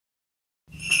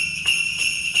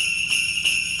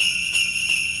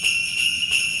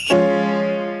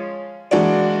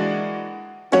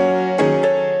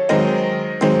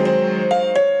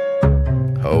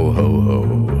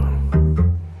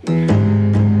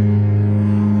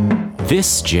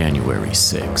This January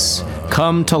 6,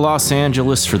 come to Los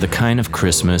Angeles for the kind of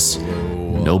Christmas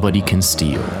nobody can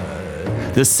steal.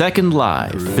 The second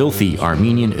live Filthy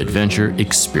Armenian Adventure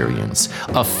experience,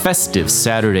 a festive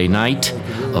Saturday night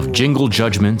of jingle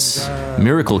judgments,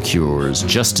 miracle cures,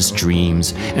 justice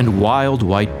dreams, and wild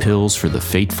white pills for the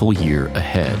fateful year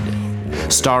ahead.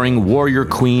 Starring warrior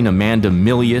queen Amanda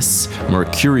Milius,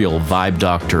 mercurial vibe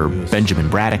doctor Benjamin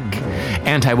Braddock,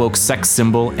 anti-woke sex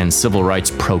symbol and civil rights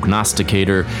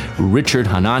prognosticator Richard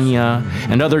Hanania,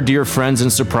 and other dear friends and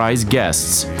surprise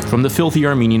guests from the Filthy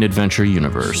Armenian Adventure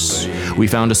universe. We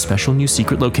found a special new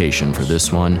secret location for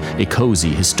this one, a cozy,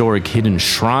 historic, hidden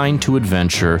shrine to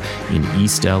adventure in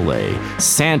East LA.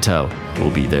 Santa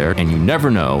will be there, and you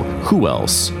never know who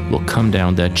else will come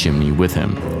down that chimney with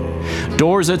him.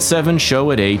 Doors at 7,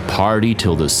 show at 8, party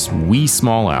till the wee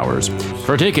small hours.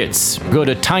 For tickets, go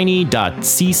to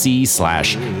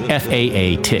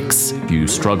tiny.cc/FAATix. If you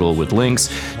struggle with links,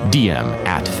 DM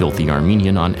at Filthy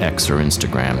Armenian on X or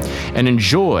Instagram. And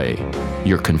enjoy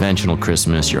your conventional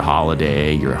Christmas, your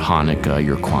holiday, your Hanukkah,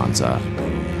 your Kwanzaa.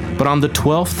 But on the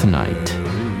 12th night,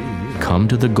 come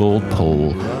to the Gold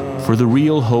Pole for the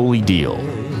real holy deal.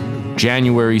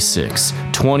 January 6,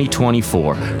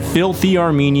 2024, Filthy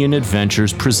Armenian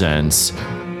Adventures presents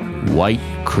White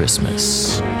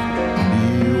Christmas.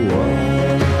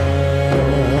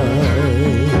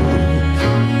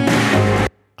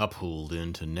 I pulled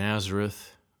into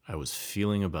Nazareth. I was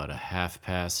feeling about a half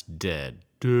past dead.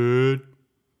 I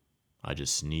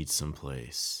just need some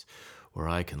place where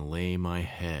I can lay my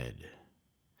head.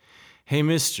 Hey,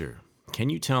 mister, can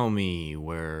you tell me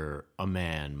where a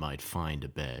man might find a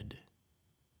bed?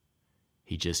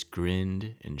 He just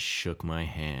grinned and shook my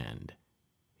hand.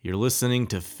 You're listening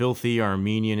to Filthy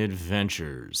Armenian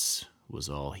Adventures, was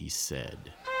all he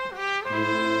said.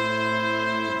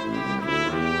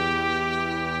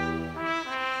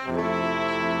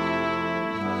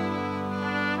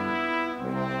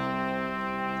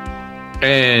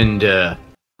 And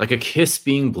like a kiss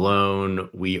being blown,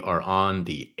 we are on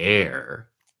the air.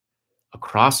 A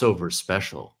crossover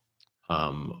special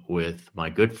with my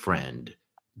good friend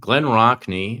Glen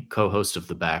Rockney, co-host of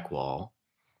The Back Wall,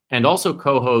 and also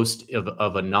co-host of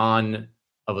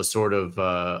a sort of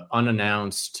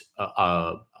unannounced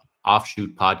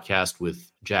offshoot podcast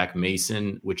with Jack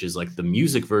Mason, which is like the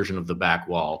music version of The Back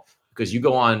Wall, because you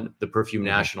go on the Perfume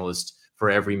Nationalist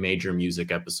for every major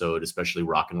music episode, especially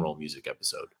rock and roll music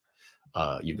episode.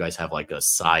 You guys have like a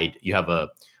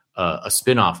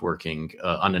spin-off working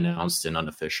unannounced and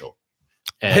unofficial.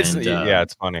 And it's funny. Yeah,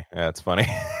 it's funny.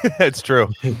 It's true.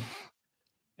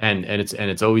 And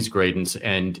it's always great.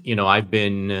 And you know, I've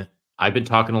been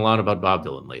talking a lot about Bob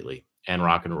Dylan lately and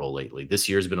rock and roll lately. This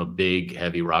year's been a big,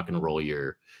 heavy rock and roll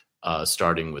year,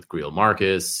 starting with Greil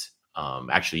Marcus,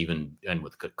 actually and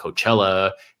with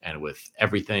Coachella and with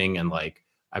everything. And like,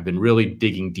 I've been really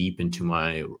digging deep into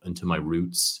my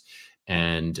roots.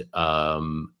 And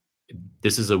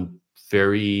this is a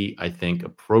very, I think,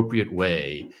 appropriate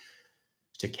way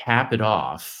to cap it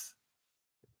off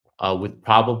with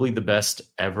probably the best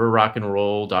ever rock and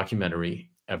roll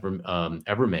documentary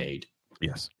ever made.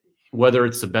 Yes. Whether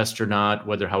it's the best or not,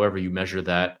 however you measure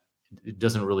that, it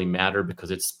doesn't really matter, because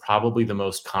it's probably the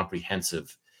most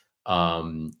comprehensive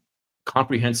of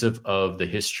the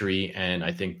history, and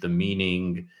I think the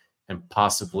meaning, and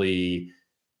possibly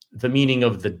the meaning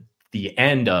of the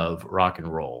end of rock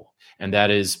and roll. And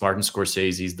that is Martin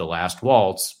Scorsese's The Last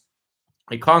Waltz,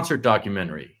 a concert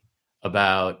documentary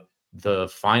about the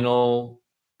final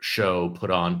show put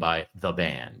on by the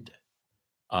band.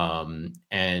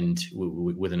 And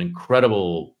with an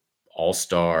incredible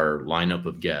all-star lineup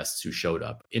of guests who showed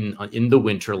up in the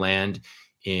Winterland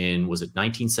in, was it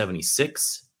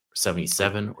 1976,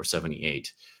 77, or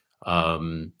 78? I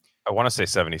want to say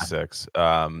 76,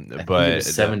 I think it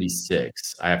was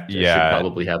 76. I should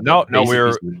probably have.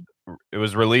 It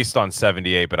was released on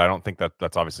 78, but I don't think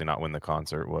that's obviously not when the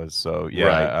concert was. So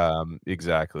yeah, right.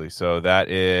 Exactly. So that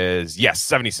is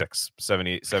 76.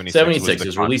 76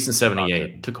 was released in 78.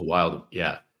 It took a while.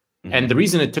 Mm-hmm. And the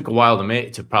reason it took a while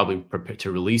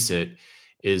to release it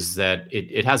is that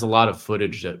it has a lot of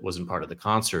footage that wasn't part of the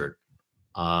concert.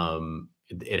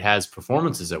 It has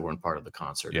performances that weren't part of the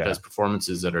concert. Yeah. It has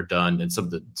performances that are done, and some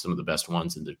of the best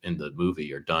ones in the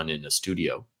movie are done in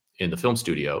the film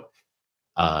studio.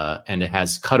 And it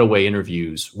has cutaway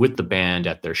interviews with the band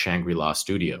at their Shangri-La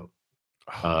studio,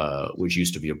 which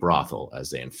used to be a brothel, as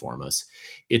they inform us.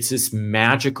 It's this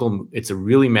magical. It's a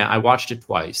really I watched it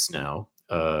twice now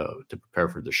to prepare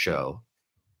for the show,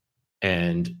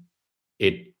 and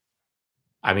it's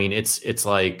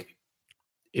like,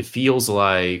 it feels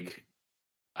like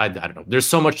I don't know. There's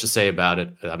so much to say about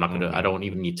it. I'm not gonna. I don't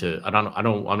even need to. I'm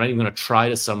not even gonna try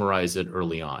to summarize it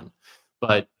early on.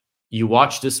 But you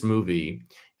watch this movie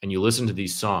and you listen to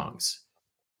these songs,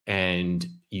 and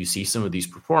you see some of these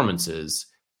performances,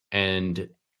 and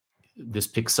this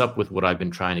picks up with what I've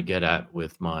been trying to get at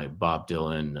with my Bob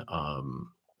Dylan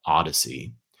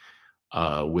Odyssey,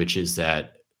 which is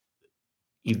that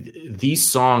these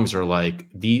songs are like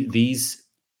these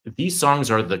songs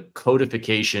are the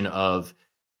codification of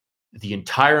the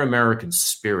entire American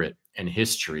spirit and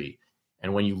history.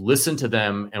 And when you listen to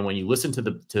them, and when you listen to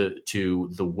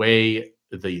the way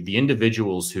the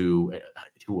individuals who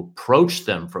approach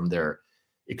them from their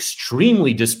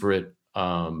extremely disparate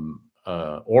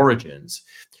origins,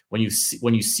 when you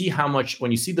see how much,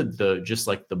 when you see the just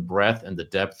like the breadth and the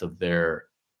depth of their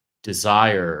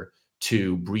desire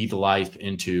to breathe life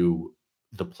into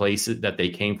the places that they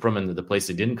came from and the place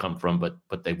they didn't come from,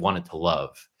 but they wanted to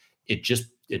love. It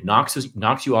knocks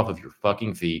you off of your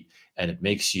fucking feet, and it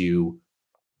makes you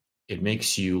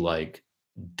like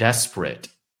desperate.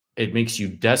 It makes you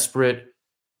desperate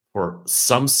for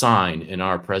some sign in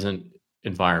our present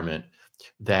environment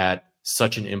that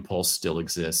such an impulse still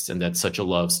exists and that such a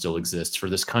love still exists for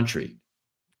this country.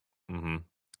 Mm-hmm.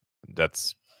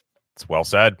 It's well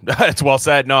said. It's well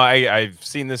said. No, I've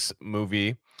seen this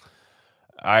movie.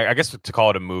 I guess to call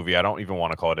it a movie, I don't even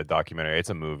want to call it a documentary. It's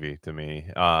a movie to me.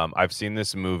 I've seen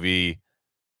this movie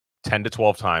 10 to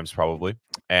 12 times probably,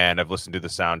 and I've listened to the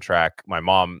soundtrack. My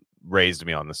mom raised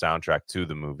me on the soundtrack to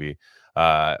the movie.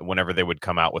 Whenever they would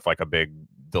come out with like a big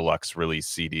deluxe release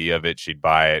CD of it, she'd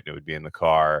buy it. It would be in the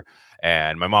car.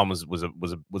 And my mom was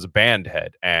a band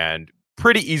head, and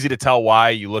pretty easy to tell why.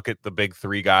 You look at the big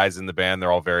three guys in the band;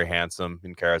 they're all very handsome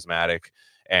and charismatic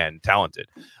and talented.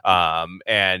 But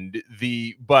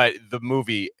the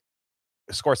movie,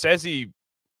 Scorsese,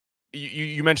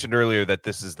 you mentioned earlier that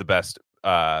this is the best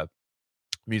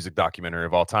music documentary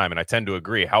of all time, and I tend to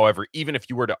agree. However, even if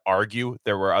you were to argue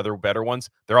there were other better ones,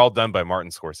 they're all done by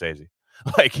Martin Scorsese.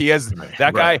 Like, he has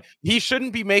that guy. He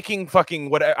shouldn't be making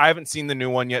fucking what. I haven't seen the new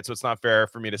one yet, so it's not fair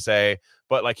for me to say.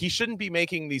 But like, he shouldn't be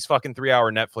making these fucking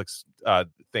 3-hour Netflix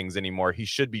things anymore. He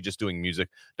should be just doing music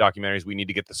documentaries. We need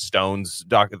to get the Stones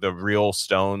the real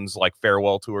Stones like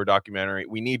farewell tour documentary.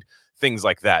 We need things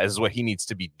like that. This is what he needs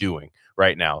to be doing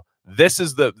right now. This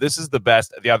is the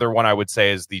best. The other one I would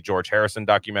say is the George Harrison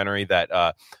documentary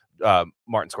that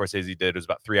Martin Scorsese did. It was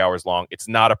about 3 hours long. It's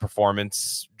not a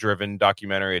performance driven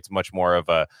documentary. It's much more of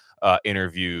a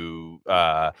interview,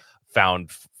 found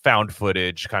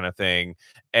footage kind of thing.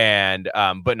 And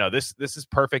but no, this is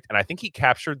perfect. And I think he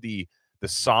captured the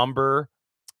somber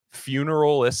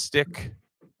funeralistic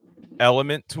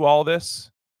element to all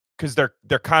this, because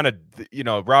they're kind of,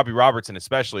 Robbie Robertson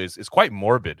especially is quite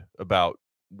morbid about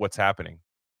what's happening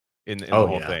in the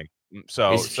whole thing.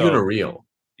 So it's funereal.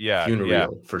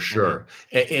 Funereal, for sure.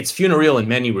 Mm-hmm. It's funereal in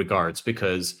many regards,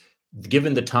 because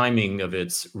given the timing of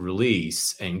its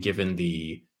release and given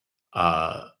the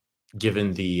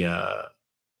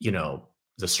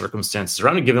the circumstances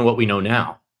around it, given what we know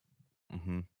now,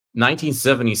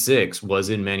 1976 was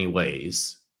in many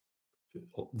ways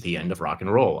the end of rock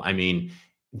and roll. I mean,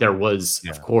 there was,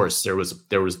 of course, there was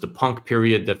the punk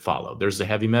period that followed. There's the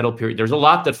heavy metal period. There's a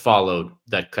lot that followed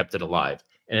that kept it alive.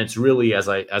 And it's really, as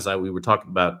we were talking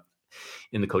about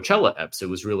in the Coachella eps, it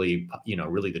was really,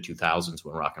 really the 2000s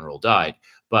when rock and roll died,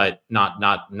 but not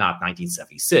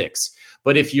 1976.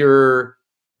 But if you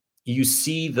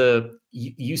see in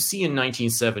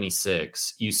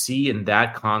 1976, you see in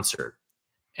that concert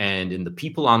and in the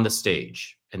people on the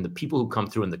stage and the people who come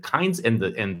through and the kinds and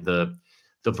the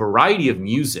variety of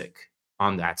music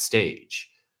on that stage,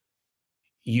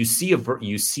 you see a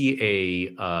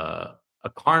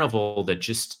carnival that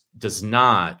just does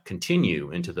not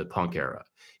continue into the punk era.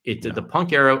 The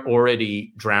punk era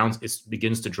already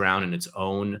begins to drown in its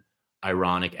own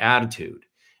ironic attitude.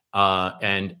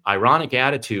 And ironic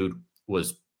attitude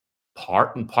was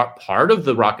part of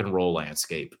the rock and roll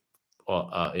landscape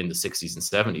in the 60s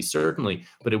and 70s, certainly,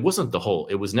 but it wasn't the whole.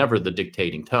 It was never the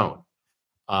dictating tone.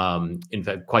 In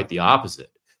fact, quite the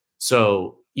opposite.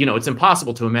 So, it's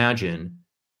impossible to imagine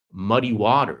Muddy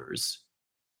Waters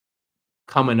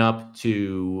coming up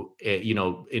to,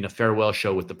 in a farewell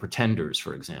show with the Pretenders,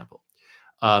 for example.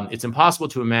 It's impossible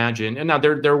to imagine. And now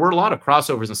there were a lot of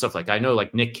crossovers and stuff. Like, I know,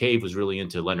 like, Nick Cave was really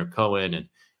into Leonard Cohen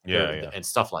and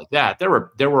stuff like that. There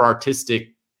were artistic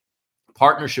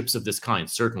partnerships of this kind.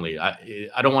 Certainly,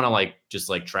 I don't want to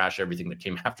just trash everything that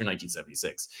came after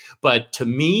 1976. But to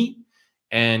me,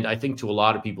 and I think to a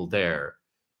lot of people there,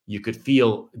 you could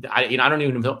feel. I don't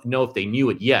even know if they knew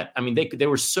it yet. I mean, they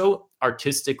were so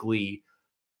artistically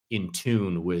in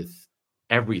tune with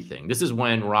everything. This is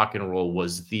when rock and roll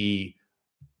was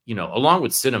along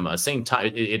with cinema, same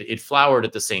time, it flowered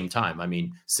at the same time. I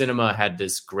mean, cinema had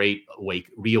this great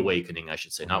reawakening, I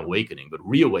should say, not awakening, but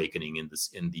reawakening in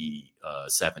the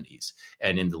 70s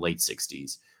and in the late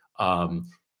 60s.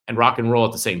 And rock and roll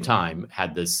at the same time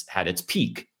had its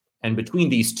peak. And between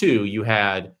these two, you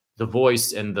had the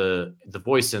voice and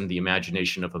the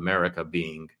imagination of America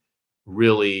being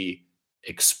really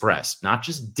expressed, not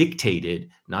just dictated,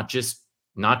 not just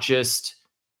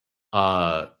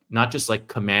like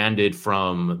commanded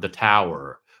from the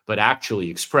tower, but actually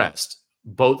expressed,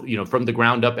 both, from the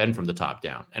ground up and from the top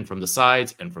down, and from the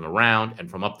sides and from around and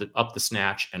from up the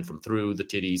snatch and from through the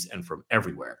titties and from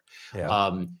everywhere.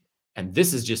 Yeah. And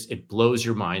this is just, it blows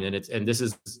your mind. And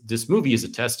this movie is a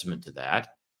testament to that,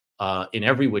 in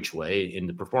every which way, in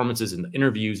the performances, in the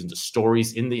interviews, in the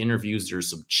stories, in the interviews. There's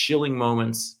some chilling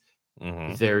moments.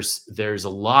 Mm-hmm. There's a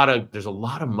lot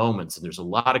of moments, and there's a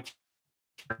lot of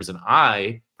characters. And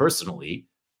I personally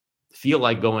feel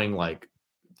like going like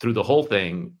through the whole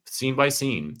thing, scene by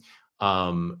scene,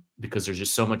 because there's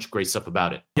just so much great stuff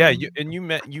about it. Yeah,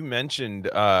 you mentioned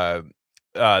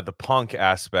the punk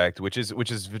aspect, which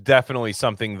is definitely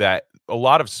something that a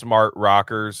lot of smart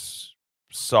rockers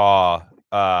saw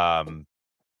on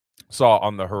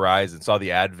the horizon, saw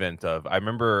the advent of. I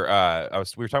remember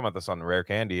we were talking about this on Rare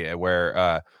Candy,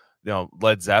 where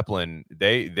Led Zeppelin,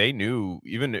 they knew,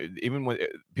 even when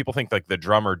people think like the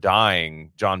drummer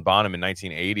dying, John Bonham, in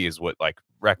 1980 is what like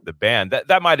wrecked the band.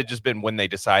 That might have just been when they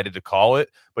decided to call it,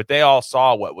 but they all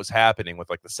saw what was happening with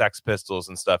like the Sex Pistols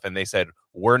and stuff, and they said,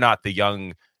 we're not the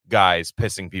young guys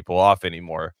pissing people off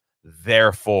anymore,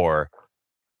 therefore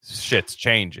shit's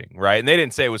changing, right? And they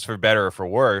didn't say it was for better or for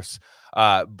worse,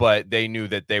 but they knew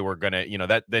that they were gonna,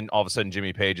 that then all of a sudden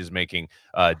Jimmy Page is making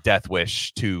Death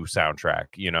Wish 2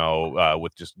 soundtrack,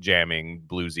 with just jamming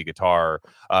bluesy guitar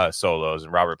solos,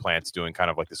 and Robert Plant's doing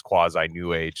kind of like this quasi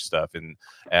new age stuff, and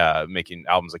making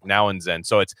albums like Now and Then.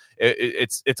 So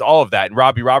it's all of that. And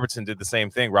Robbie Robertson did the same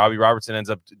thing. Robbie Robertson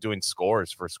ends up doing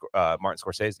scores for Martin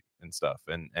Scorsese and stuff,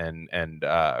 and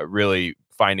really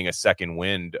finding a second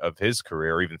wind of his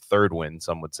career, or even third wind,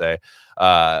 some would say,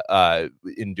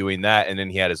 in doing that. And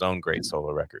then he had his own great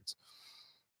solo records.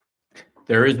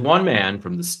 There is one man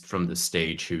from the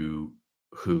stage who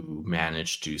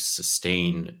managed to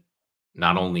sustain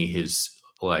not only his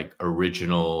like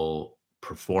original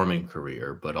performing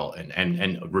career, but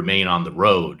and remain on the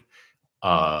road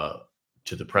to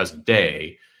the present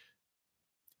day,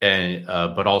 and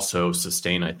but also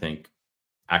sustain, I think,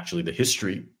 actually the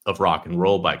history of rock and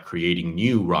roll by creating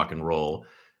new rock and roll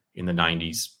in the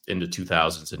 90s, in the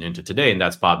 2000s, and into today. And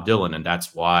that's Bob Dylan. And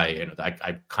that's why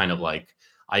I kind of like,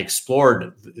 I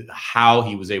explored how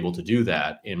he was able to do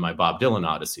that in my Bob Dylan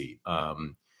Odyssey.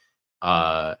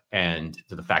 And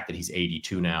to the fact that he's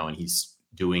 82 now and he's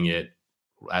doing it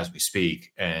as we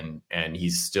speak. And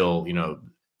he's still,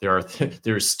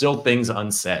 there's still things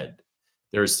unsaid.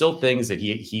 There are still things that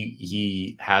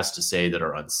he has to say that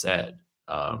are unsaid.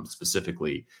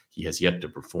 Specifically, he has yet to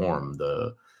perform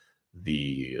the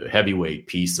heavyweight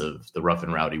piece of the Rough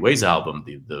and Rowdy Ways album,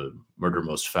 the Murder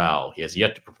Most Foul. He has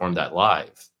yet to perform that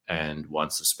live, and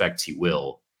one suspects he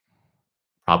will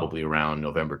probably around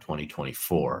November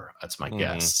 2024. That's my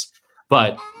guess.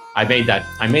 But I made that.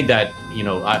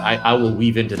 I will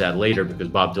weave into that later, because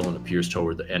Bob Dylan appears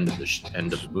toward the end of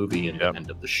the movie and the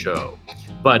end of the show.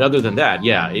 But other than that,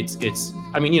 yeah, it's.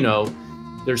 I mean,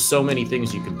 there's so many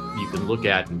things you can look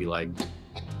at and be like,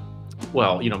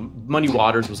 well, Muddy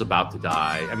Waters was about to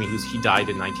die. I mean, he died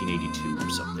in 1982 or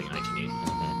something,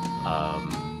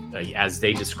 1980. As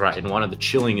they describe in one of the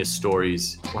chillingest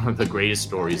stories, one of the greatest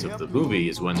stories of the movie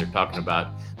is when they're talking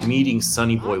about meeting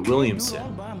Sonny Boy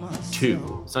Williamson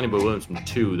 2. Sonny Boy Williamson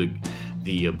 2,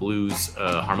 the blues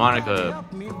harmonica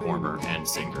performer and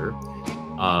singer.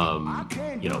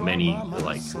 Many,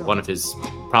 like, one of his,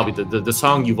 probably the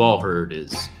song you've all heard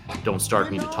is Don't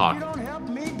Start Me to Talk.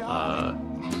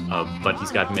 But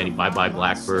he's got many, Bye Bye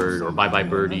Blackbird or Bye Bye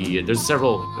Birdie. There's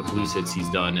several blues hits he's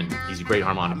done, and he's a great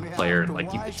harmonica player. And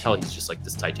like, you could tell he's just like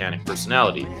this titanic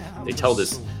personality. They tell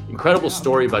this incredible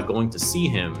story about going to see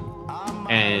him,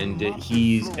 and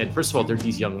first of all, there's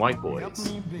these young white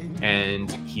boys, and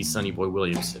he's Sonny Boy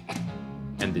Williamson.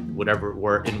 And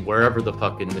wherever the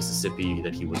fuck in Mississippi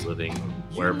that he was living,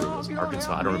 wherever it was,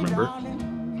 Arkansas, I don't remember.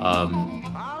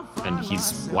 And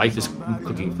his wife is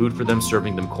cooking food for them,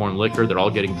 serving them corn liquor. They're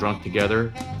all getting drunk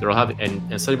together. They're all having,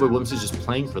 and Sonny Boy Williams is just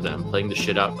playing for them, playing the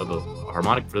shit out of a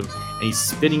harmonic for them. And he's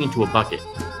spitting into a bucket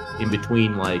in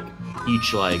between like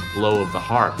each like blow of the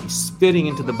harp. He's spitting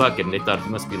into the bucket, and they thought he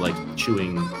must be like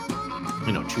chewing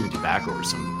chewing tobacco or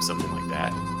something like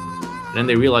that. And then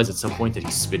they realize at some point that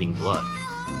he's spitting blood.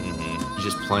 Mm-hmm. He's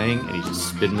just playing and he's just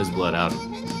spitting his blood out.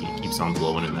 He keeps on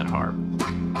blowing in that harp.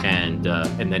 And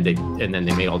then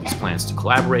they made all these plans to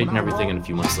collaborate and everything. And a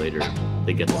few months later,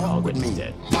 they get the call that he's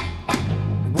dead.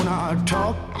 When I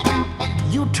talk,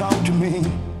 you talk to me.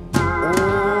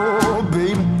 Oh,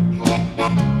 baby,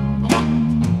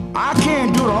 I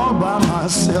can't do it all by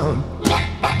myself.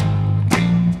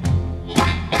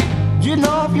 You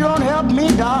know, if you don't help me,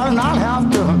 darling, I'll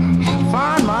have to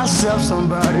find myself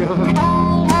somebody else.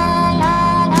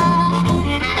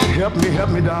 Help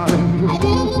me, darling.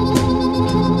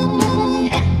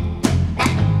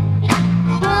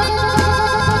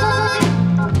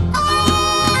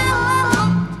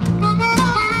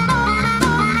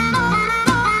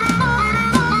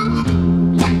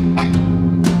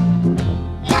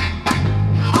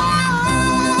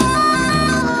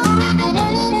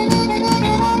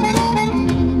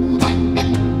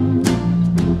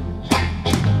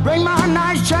 Bring my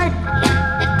nice check.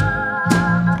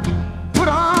 Put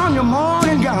on your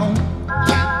morning gown.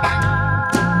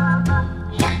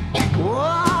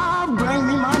 Oh, bring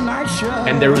me my nice shirt.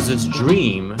 And there was this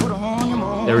dream.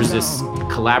 There was this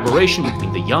collaboration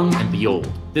between the young and the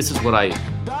old. This is what I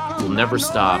will never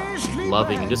stop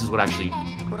loving, and this is what actually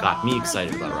got me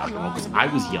excited about rock and roll, because I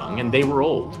was young and they were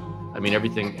old. I mean,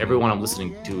 everyone I'm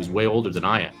listening to is way older than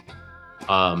I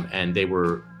am, and they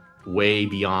were way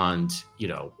beyond,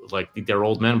 like they're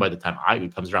old men by the time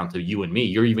it comes around to you and me.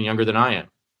 You're even younger than I am.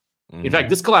 Mm-hmm. In fact,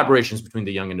 this collaboration is between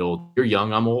the young and old. You're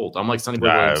young, I'm old. I'm like Sonny Boy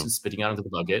Williamson spitting out into the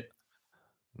bucket.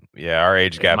 Yeah, our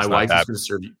age gap's my not wife that. Is going to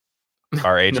serve you.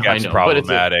 Our age gap's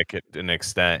problematic to an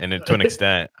extent. I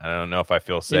don't know if I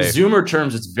feel safe. In Zoomer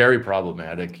terms, it's very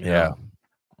problematic. You know?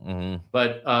 Mm-hmm.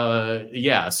 But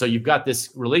so you've got this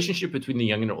relationship between the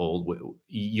young and the old.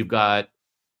 You've got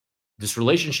this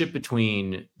relationship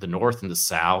between the North and the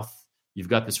South. You've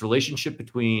got this relationship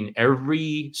between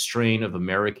every strain of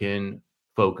American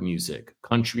folk music,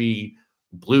 country,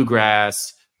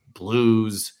 bluegrass,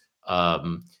 blues,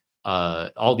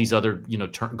 all these other,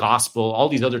 gospel, all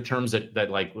these other terms that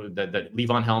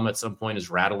Levon Helm at some point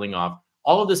is rattling off.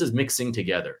 All of this is mixing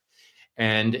together.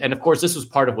 And of course, this was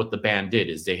part of what the band did,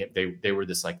 is they were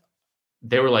this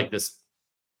this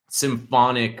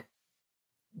symphonic,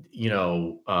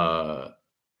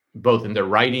 both in their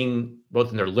writing,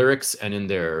 both in their lyrics and in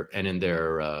their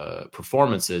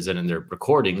performances and in their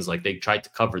recordings. Like, they tried to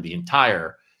cover the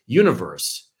entire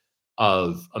universe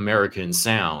of American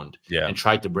sound and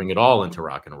tried to bring it all into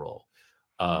rock and roll.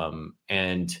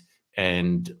 And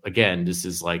again, this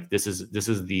is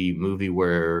the movie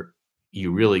where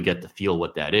you really get to feel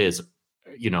what that is,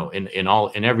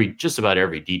 in just about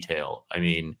every detail. I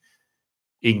mean,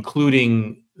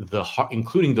 including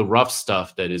the rough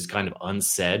stuff that is kind of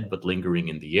unsaid but lingering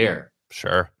in the air.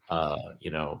 Sure.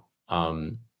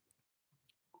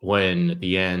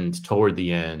 When toward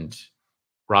the end,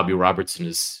 Robbie Robertson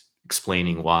is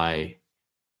explaining why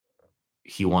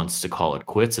he wants to call it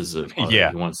quits he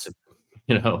wants to,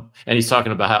 and he's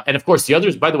talking about how, and of course the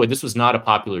others, by the way, this was not a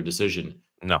popular decision.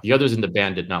 No, the others in the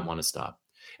band did not want to stop.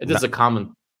 And this is a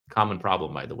common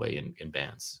problem, by the way, in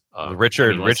bands.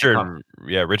 Richard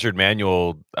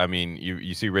Manuel. I mean,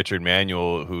 you see Richard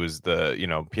Manuel, who is the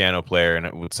piano player, and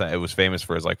it was famous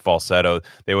for his like falsetto.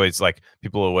 They always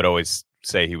people would always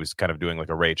say he was kind of doing like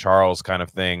a Ray Charles kind of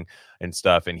thing and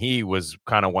stuff, and he was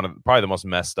kind of probably the most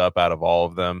messed up out of all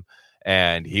of them.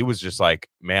 And he was just like,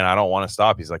 man, I don't want to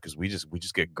stop. He's like, because we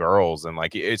just get girls, and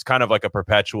like it's kind of like a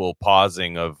perpetual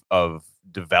pausing of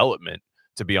development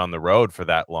to be on the road for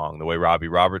that long. The way Robbie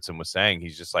Robertson was saying,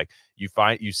 he's just like, you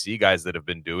see guys that have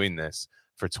been doing this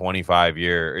for 25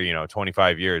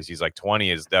 years. He's like, 20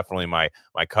 is definitely my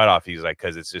cutoff. He's like,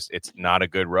 because it's not a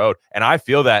good road. And I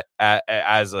feel that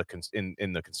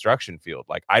in the construction field,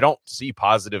 like I don't see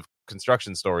positive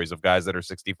construction stories of guys that are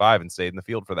 65 and stayed in the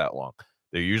field for that long.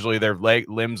 They're usually their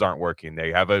limbs aren't working.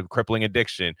 They have a crippling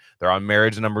addiction. They're on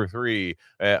marriage number 3,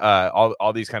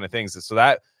 all these kind of things. So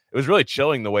that it was really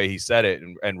chilling the way he said it.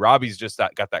 And Robbie's just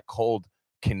got that cold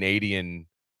Canadian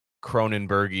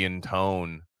Cronenbergian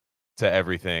tone to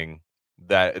everything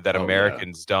that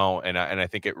Americans don't. And I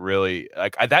think it really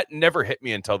that never hit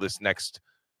me until this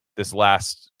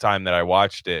last time that I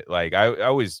watched it. Like I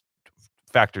always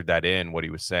factored that in, what he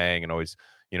was saying, and always,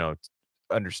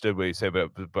 understood what he said.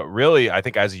 But really, I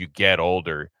think as you get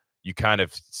older, you kind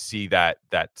of see that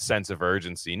sense of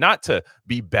urgency, not to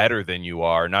be better than you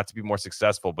are, not to be more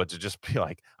successful, but to just be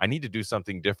like, I need to do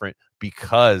something different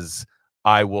because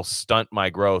I will stunt my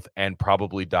growth and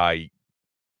probably die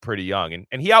pretty young.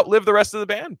 And he outlived the rest of the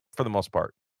band for the most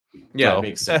part. Yeah, So, it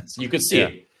makes sense. You could see yeah.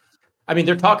 it. I mean,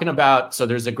 they're talking about. So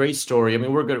there's a great story. I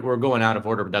mean, we're going out of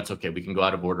order, but that's okay. We can go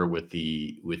out of order with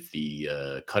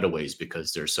the cutaways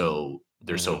because they're so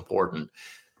important.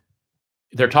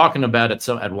 They're talking about it.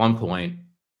 So at one point,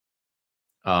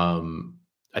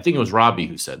 I think it was Robbie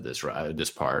who said this.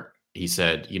 This part, he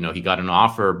said, he got an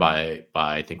offer by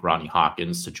I think Ronnie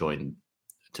Hawkins to join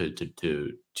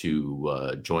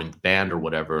join the band or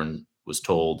whatever, and was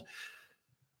told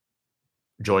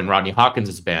join Rodney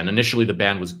Hawkins' band. Initially, the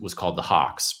band was called the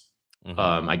Hawks.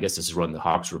 I guess this is when the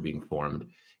Hawks were being formed.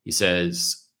 He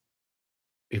says,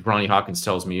 if Ronnie Hawkins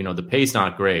tells me, the pay's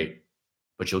not great,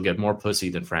 but you'll get more pussy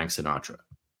than Frank Sinatra.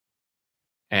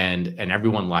 And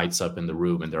everyone lights up in the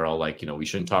room, and they're all like, we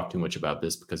shouldn't talk too much about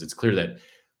this because it's clear that,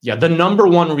 the number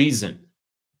one reason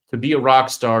to be a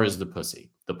rock star is the pussy.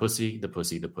 The pussy, the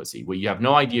pussy, the pussy. Well, you have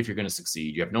no idea if you're going to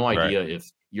succeed. You have no idea if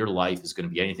your life is going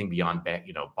to be anything beyond,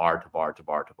 bar to bar to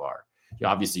bar to bar. You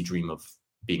obviously dream of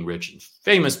being rich and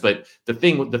famous, but the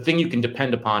thing you can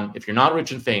depend upon if you're not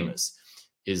rich and famous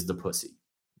is the pussy.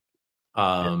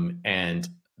 And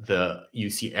you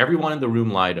see everyone in the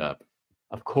room light up.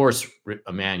 Of course,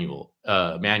 Emmanuel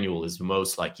is the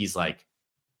most like,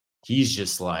 he's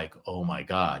just like, oh my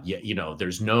God. Yeah.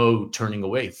 There's no turning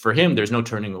away for him. There's no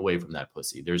turning away from that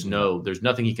pussy. There's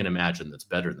nothing he can imagine that's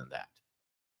better than that.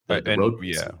 And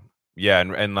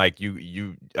like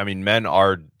I mean, men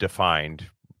are defined.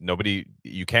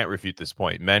 You can't refute this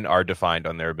point. Men are defined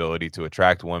on their ability to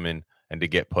attract women and to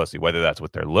get pussy, whether that's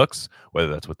with their looks, whether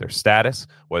that's with their status,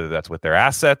 whether that's with their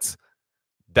assets.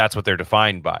 That's what they're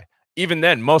defined by. Even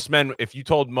then, most men, if you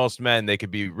told most men they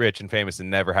could be rich and famous and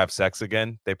never have sex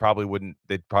again, they'd probably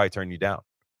turn you down.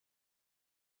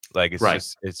 Like,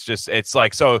 it's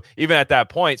like, so even at that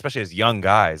point, especially as young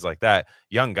guys like that,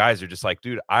 young guys are just like,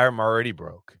 dude, I'm already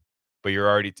broke, but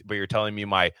you're telling me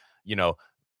my,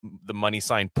 the money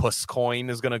sign puss coin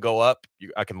is going to go up.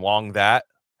 I can long that.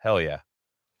 Hell yeah.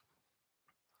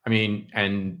 I mean,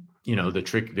 and the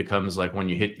trick becomes like when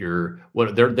you hit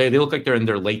they look like they're in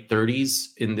their late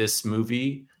 30s in this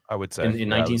movie. I would say in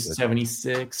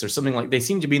 1976 or something like. They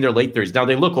seem to be in their late 30s now.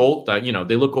 They look old.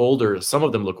 They look older. Some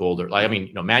of them look older. Like, I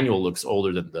mean, Manuel looks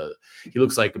older than he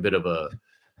looks like a bit of a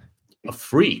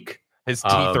freak. His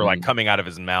teeth are like coming out of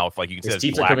his mouth. Like you can see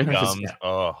his black gums.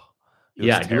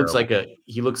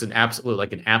 He looks an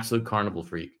absolute carnival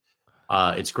freak.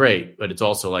 It's great, but it's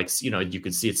also like, you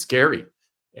can see it's scary.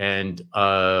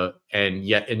 I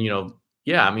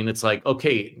mean, it's like,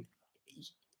 okay,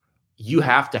 you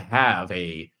have to have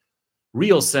a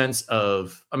real sense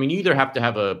of, I mean, you either have to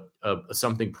have a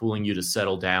something pulling you to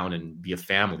settle down and be a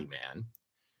family man,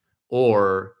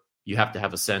 or you have to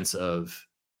have a sense of,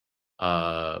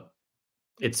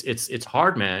 it's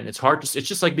hard, man. It's hard it's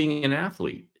just like being an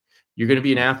athlete. You're going to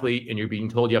be an athlete and you're being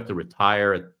told you have to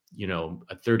retire at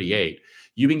 38.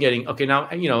 You've been getting, okay, now,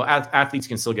 athletes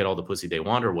can still get all the pussy they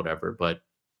want or whatever, but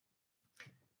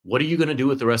what are you going to do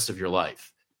with the rest of your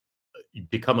life? You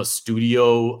become a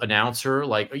studio announcer?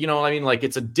 Like, like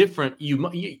it's a different,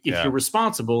 if you're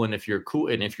responsible and if you're cool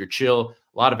and if you're chill,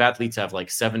 a lot of athletes have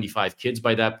like 75 kids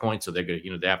by that point. So they're going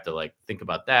to, they have to like think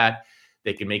about that.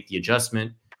 They can make the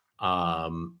adjustment.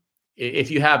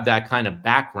 If you have that kind of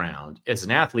background as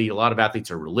an athlete, a lot of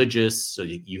athletes are religious. So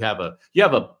you have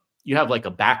like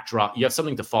a backdrop, you have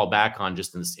something to fall back on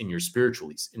just in the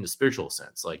spiritual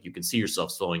sense. Like you can see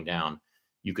yourself slowing down.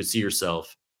 You could see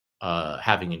yourself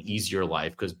having an easier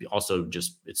life because also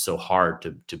just it's so hard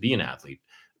to be an athlete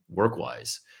work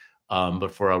wise.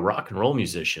 But for a rock and roll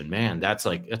musician, man, that's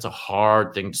a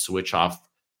hard thing to switch off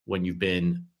when you're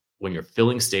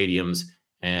filling stadiums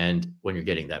and when you're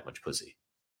getting that much pussy.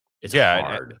 It's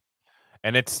hard.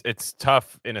 And it's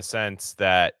tough in a sense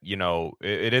that,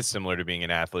 it is similar to being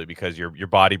an athlete because your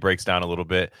body breaks down a little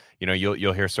bit.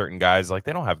 You'll hear certain guys like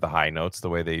they don't have the high notes the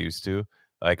way they used to.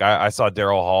 Like I saw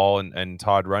Daryl Hall and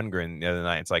Todd Rundgren the other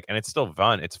night. It's like, and it's still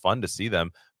fun. It's fun to see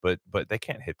them, but they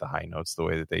can't hit the high notes the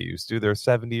way that they used to. They're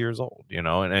 70 years old,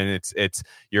 and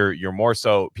you're more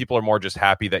so people are more just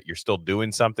happy that you're still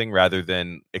doing something rather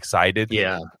than excited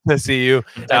to see you.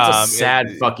 That's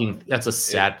that's a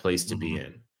sad place to be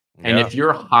in. And if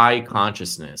you're high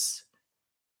consciousness,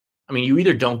 I mean, you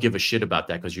either don't give a shit about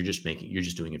that because you're just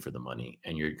doing it for the money,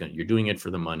 and you're doing it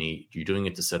for the money. You're doing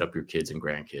it to set up your kids and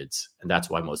grandkids, and that's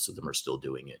why most of them are still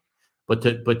doing it. But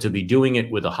to be doing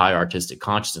it with a high artistic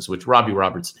consciousness, which Robbie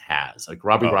Robertson has, like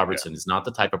Robertson is not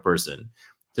the type of person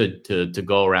to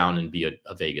go around and be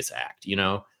a Vegas act,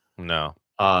 no,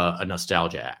 a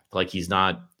nostalgia act. Like he's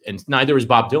not, and neither is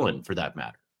Bob Dylan for that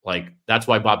matter. Like that's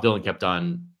why Bob Dylan kept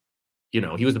on,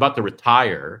 he was about to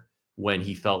retire when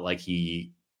he felt like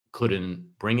he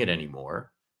couldn't bring it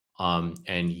anymore.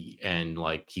 And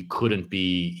he couldn't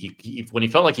be, when he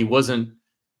felt like he wasn't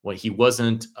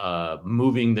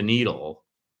moving the needle,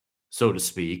 so to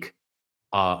speak,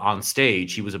 on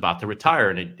stage, he was about to retire,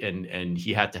 and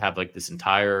he had to have like this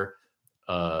entire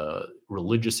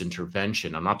religious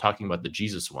intervention. I'm not talking about the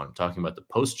Jesus one. I'm talking about the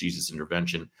post-Jesus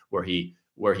intervention, where he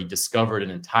discovered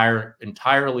an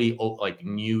entirely like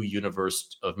new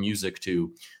universe of music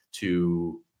to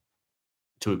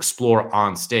explore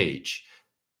on stage.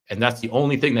 And that's the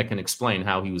only thing that can explain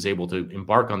how he was able to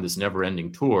embark on this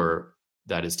never-ending tour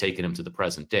that has taken him to the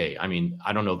present day. I mean,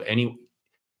 I don't know of any.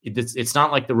 It's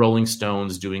not like the Rolling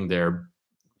Stones doing their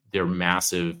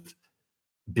massive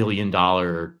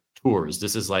billion-dollar tours.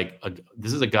 This is a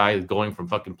guy going from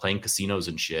fucking playing casinos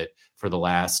and shit for the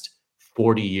last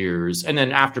 40 years, and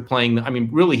then after playing, I mean,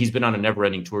 really, he's been on a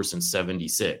never-ending tour since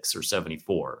 76 or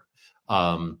 74.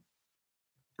 Bob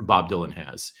Dylan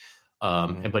has.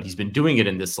 But he's been doing it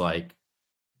in this like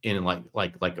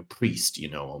a priest,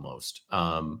 almost.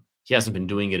 He hasn't been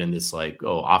doing it in this like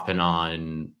off and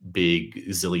on big $1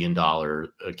 zillion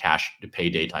cash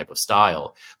payday type of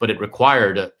style. But it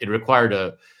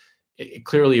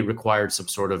clearly required some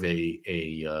sort of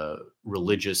a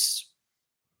religious,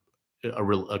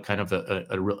 a kind of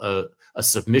a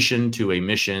submission to a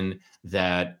mission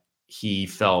that he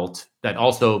felt, that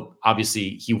also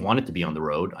obviously he wanted to be on the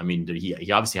road. I mean,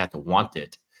 he obviously had to want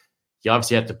it. He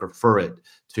obviously had to prefer it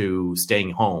to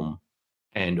staying home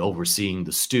and overseeing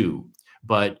the stew.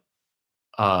 But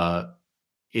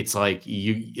it's like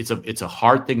it's a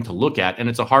hard thing to look at, and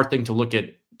it's a hard thing to look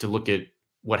at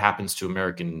what happens to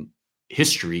American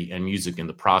history and music in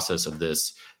the process of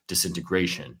this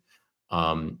disintegration.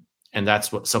 And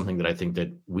that's something that I think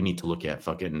that we need to look at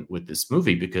fucking with this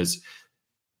movie, because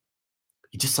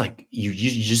you just like you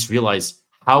just realize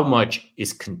how much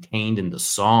is contained in the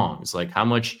songs, like how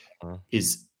much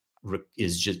is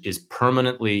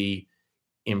permanently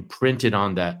imprinted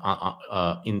on that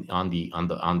on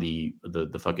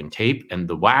the fucking tape and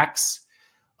the wax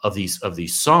of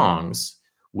these songs,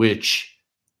 which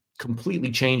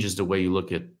completely changes the way you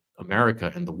look at America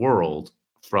and the world.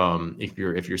 From if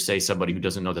you're say somebody who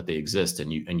doesn't know that they exist,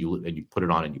 and you put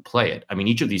it on and you play it. I mean,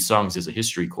 each of these songs is a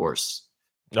history course.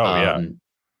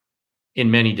 In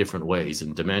many different ways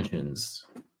and dimensions.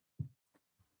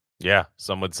 Yeah,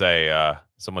 some would say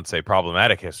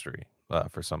problematic history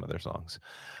for some of their songs.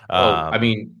 I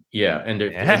mean, yeah, and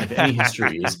if any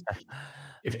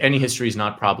history is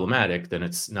not problematic, then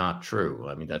it's not true.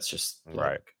 I mean, that's just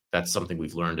right. That's something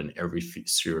we've learned in every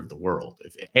sphere of the world.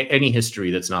 If any history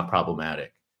that's not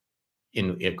problematic,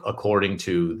 according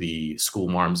to the school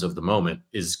marms of the moment,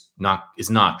 is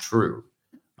not true.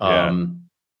 Yeah.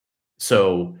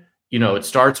 So, it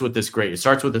starts with a screen.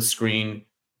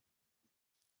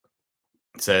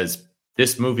 It says,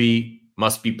 "This movie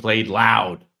must be played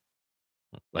loud,"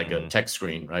 like a text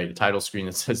screen, right? A title screen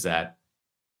that says that.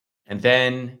 And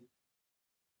then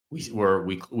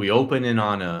we open in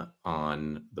on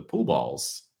the pool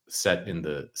balls set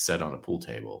on a pool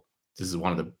table. This is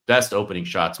one of the best opening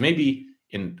shots, maybe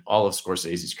in all of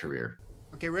Scorsese's career.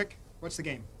 Okay, Rick, what's the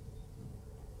game?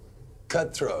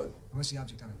 Cutthroat. What's the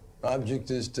object on it? Object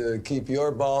is to keep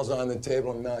your balls on the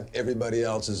table and knock everybody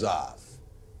else's off.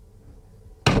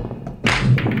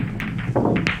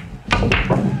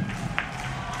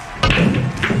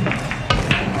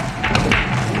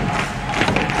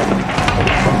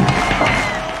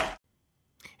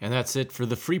 And that's it for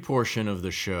the free portion of the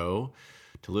show.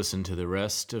 To listen to the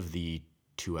rest of the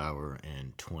 2-hour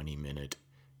and 20-minute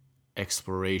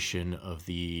exploration of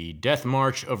the Death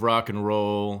March of Rock and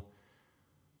Roll,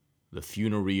 the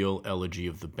funereal elegy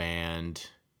of the band,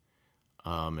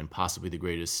 and possibly the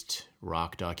greatest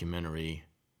rock documentary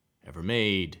ever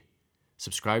made,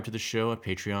 subscribe to the show at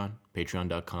Patreon,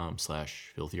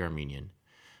 patreon.com/filthyarmenian,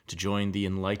 to join the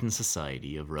enlightened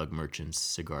society of rug merchants,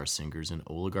 cigar singers, and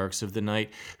oligarchs of the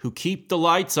night who keep the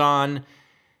lights on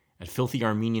at Filthy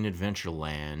Armenian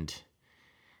Adventureland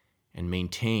and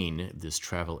maintain this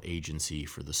travel agency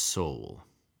for the soul.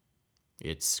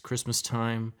 It's Christmas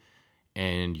time,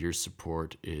 and your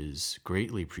support is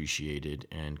greatly appreciated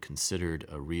and considered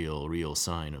a real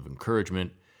sign of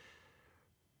encouragement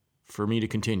for me to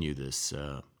continue this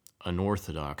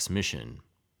unorthodox mission.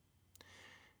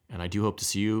 And I do hope to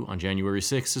see you on January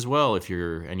 6th as well, if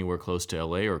you're anywhere close to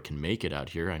LA or can make it out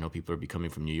here. I know people are coming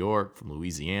from New York, from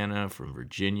Louisiana, from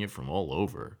Virginia, from all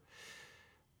over.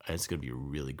 It's going to be a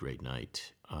really great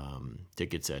night.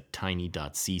 Tickets at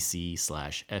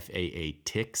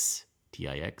tiny.cc/FAATix,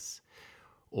 TIX.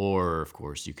 Or, of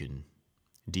course, you can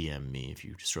DM me if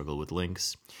you struggle with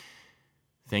links.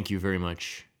 Thank you very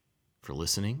much for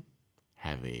listening.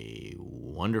 Have a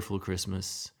wonderful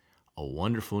Christmas, a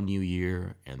wonderful New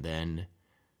Year, and then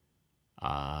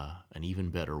an even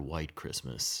better white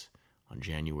Christmas on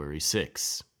January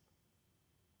 6th.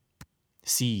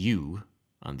 See you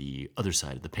on the other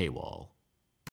side of the paywall.